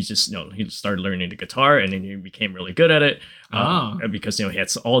 and he just he started learning the guitar, and then he became really good at it because he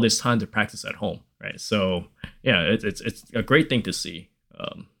had all this time to practice at home, right? So yeah, it's a great thing to see.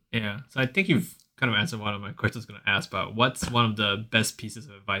 So I think you've kind of answered one of my questions I was going to ask about. What's one of the best pieces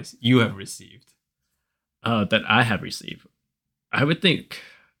of advice you have received? That I have received, I would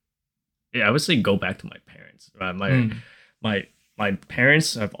say go back to my parents. My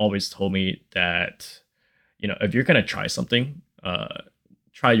parents have always told me that, if you're gonna try something,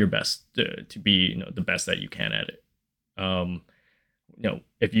 try your best to be, the best that you can at it.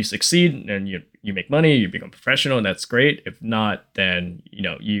 If you succeed and you make money, you become professional, and that's great. If not, then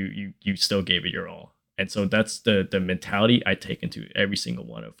you still gave it your all. And so that's the mentality I take into every single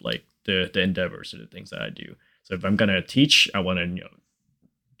one of like the endeavors or the things that I do. So if I'm gonna teach, I want to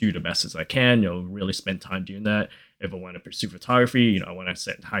do the best as I can. Really spend time doing that. If I want to pursue photography, I want to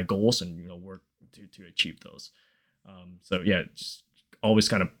set high goals and work to achieve those. So yeah, just always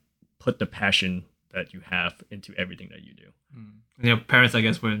kind of put the passion that you have into everything that you do. Parents, I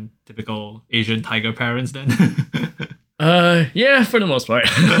guess, were typical Asian tiger parents then. Yeah, for the most part.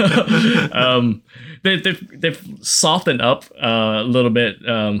 They've softened up a little bit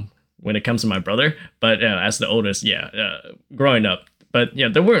when it comes to my brother, but as the oldest, growing up, but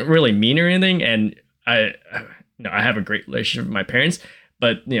they weren't really mean or anything, and I have a great relationship with my parents,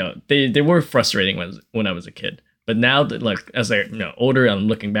 but they were frustrating when I was a kid. But now that as I older, I'm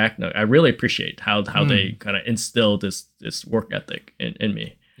looking back, I really appreciate how they kind of instilled this work ethic in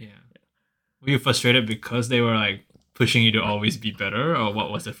me. Yeah. Were you frustrated because they were like pushing you to always be better, or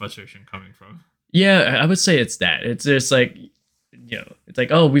what was the frustration coming from? Yeah, I would say it's that. It's just like it's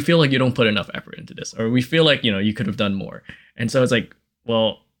like, oh, we feel like you don't put enough effort into this, or we feel like you could have done more. And so it's like,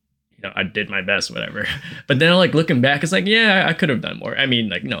 well, I did my best, whatever. But then looking back, it's like, yeah, I could have done more. I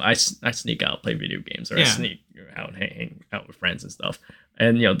mean, I sneak out, play video games, or I sneak out, hang out with friends and stuff.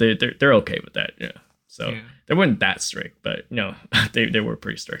 And they're okay with that. Yeah. So they weren't that strict, but they were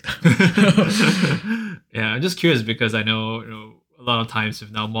pretty strict. Yeah, I'm just curious because I know a lot of times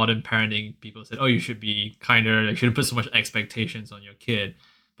with now modern parenting, people said, oh, you should be kinder, you shouldn't put so much expectations on your kid.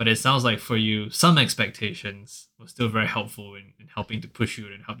 But it sounds like for you, some expectations were still very helpful in helping to push you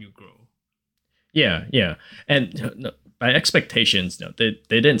and help you grow. Yeah. And by expectations, they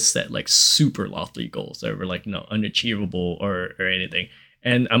didn't set like super lofty goals that were like unachievable or anything.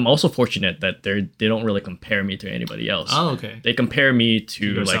 And I'm also fortunate that they don't really compare me to anybody else. Oh, okay. They compare me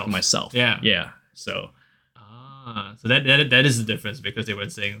to like myself. Yeah. So that is the difference, because they were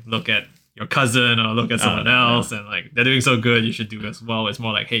saying, look at your cousin or look at someone else, and like they're doing so good, you should do as well. It's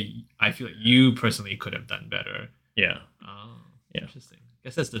more like, hey, I feel like you personally could have done better. Yeah. Interesting. I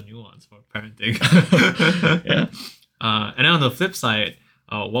guess that's the nuance for parenting. Yeah. And then on the flip side,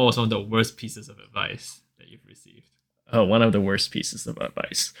 what was one of the worst pieces of advice that you've received? One of the worst pieces of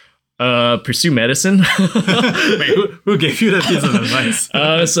advice. Pursue medicine. Wait, who gave you that piece of advice?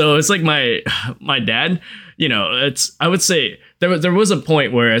 So it's like my dad. I would say there was a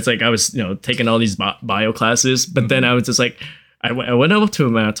point where it's like I was taking all these bio classes, but then I was just like I went up to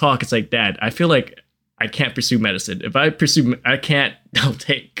him and I talked. It's like, Dad, I feel like I can't pursue medicine. If I pursue, I can't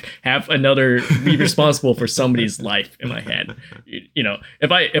have another be responsible for somebody's life in my head.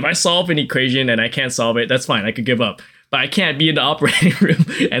 If I solve an equation and I can't solve it, that's fine. I could give up. But I can't be in the operating room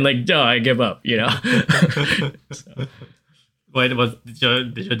and I give up. So. Wait, did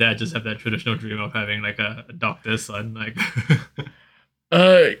your dad just have that traditional dream of having like a doctor's son? Like,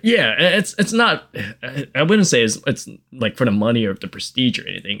 yeah, it's not. I wouldn't say it's like for the money or the prestige or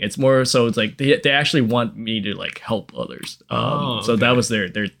anything. It's more so it's like they actually want me to like help others. So that was their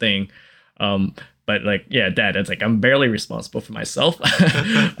thing. But like, yeah, Dad, it's like I'm barely responsible for myself,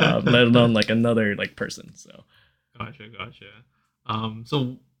 let alone like another like person. So. Gotcha.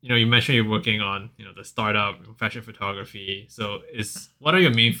 So you mentioned you're working on the startup, fashion photography. So what are your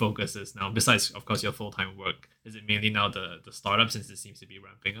main focuses now, besides of course your full-time work? Is it mainly now the startup, since it seems to be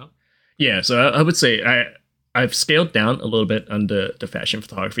ramping up? Yeah, so I would say I've scaled down a little bit on the fashion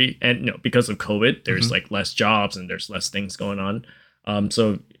photography, and because of COVID, there's like less jobs and there's less things going on.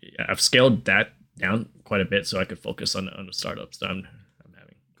 So I've scaled that down quite a bit so I could focus on the startups that I'm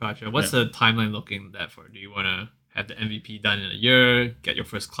having. Gotcha. What's the timeline looking at for? Do you want to have the MVP done in a year, get your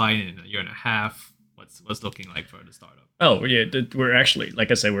first client in a year and a half? What's looking like for the startup? Oh yeah, we're actually,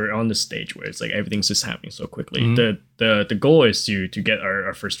 like I said, we're on the stage where it's like everything's just happening so quickly. The goal is to get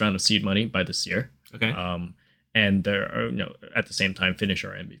our first round of seed money by this year. Okay. And there are, at the same time finish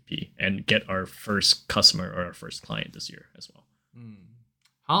our MVP and get our first customer or our first client this year as well.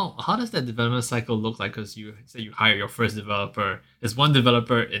 How does that development cycle look like? Because you say you hire your first developer. Is one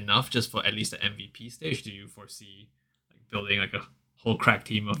developer enough just for at least the MVP stage? Do you foresee like building like a whole crack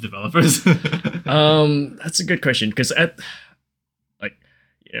team of developers? That's a good question because like,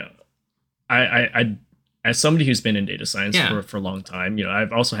 you know, I as somebody who's been in data science for a long time, you know,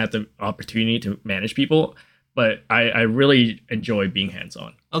 I've also had the opportunity to manage people, but I really enjoy being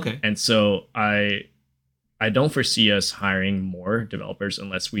hands-on. Okay. And so I don't foresee us hiring more developers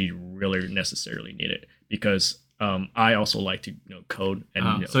unless we really necessarily need it, because I also like to code and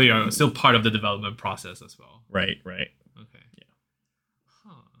you know, so you're still part of the development process as well. Right. Okay. Yeah.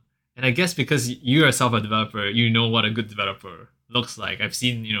 And I guess because you yourself are a developer, you know what a good developer looks like. I've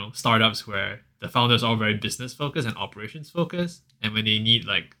seen startups where the founders are very business focused and operations focused, and when they need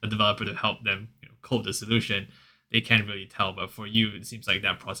like a developer to help them code the solution, they can't really tell. But for you, it seems like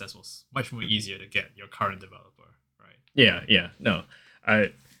that process was much more easier to get your current developer, right? Yeah. No,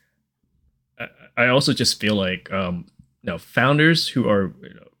 I also just feel like founders who are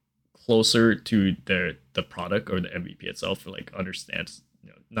closer to the product or the MVP itself, like understands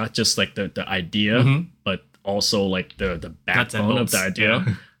not just like the idea, but also like the backbone of the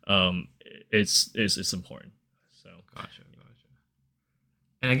idea. Yeah. It's important. So gotcha.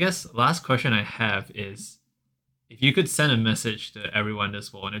 And I guess last question I have is, if you could send a message to everyone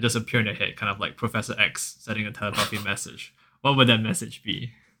this world and it just appear in their head, kind of like Professor X sending a telepathy message, what would that message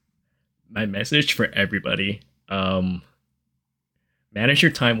be? My message for everybody: manage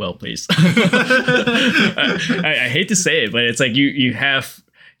your time well, please. I hate to say it, but it's like you have,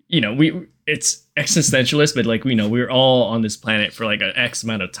 it's existentialist, but like we're all on this planet for like an X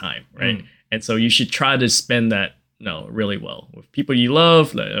amount of time, right? And so you should try to spend that really well with people you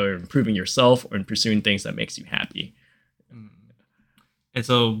love, or improving yourself, or in pursuing things that makes you happy. And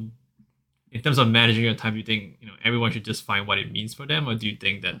so, in terms of managing your time, do you think everyone should just find what it means for them, or do you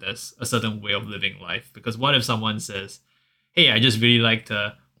think that there's a certain way of living life? Because what if someone says, "Hey, I just really like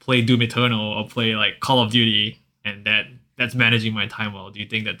to play Doom Eternal or play like Call of Duty," and that's managing my time well? Do you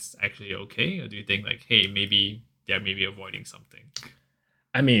think that's actually okay, or do you think like, hey, maybe they're maybe avoiding something?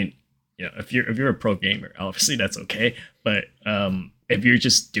 I mean, if you're a pro gamer, obviously that's okay. But if you're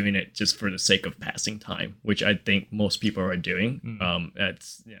just doing it just for the sake of passing time, which I think most people are doing,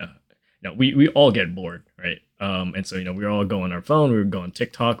 that's we all get bored, right? And so we all go on our phone, we go on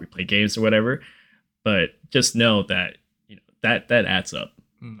TikTok, we play games or whatever. But just know that that adds up.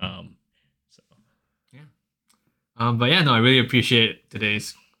 But yeah, no, I really appreciate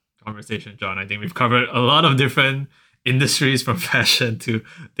today's conversation, John. I think we've covered a lot of different industries, from fashion to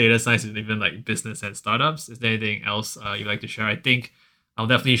data science and even like business and startups. Is there anything else you'd like to share? I think I'll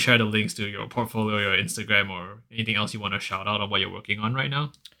definitely share the links to your portfolio, your Instagram, or anything else you want to shout out on what you're working on right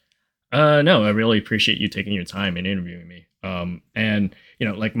now. No, I really appreciate you taking your time and interviewing me. And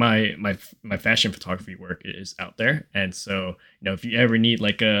like my fashion photography work is out there, and so if you ever need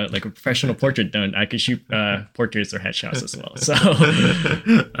like a professional portrait done, I can shoot portraits or headshots as well. So all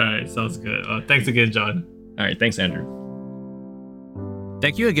right, sounds good. Thanks again, John. All right, thanks, Andrew.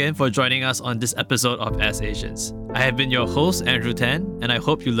 Thank you again for joining us on this episode of As Asians. I have been your host, Andrew Tan, and I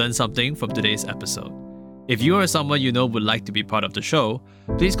hope you learned something from today's episode. If you or someone you know would like to be part of the show,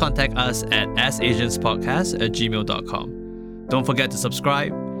 please contact us at asasianspodcast@gmail.com. Don't forget to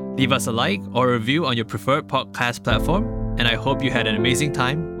subscribe, leave us a like or a review on your preferred podcast platform, and I hope you had an amazing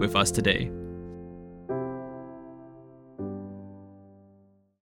time with us today.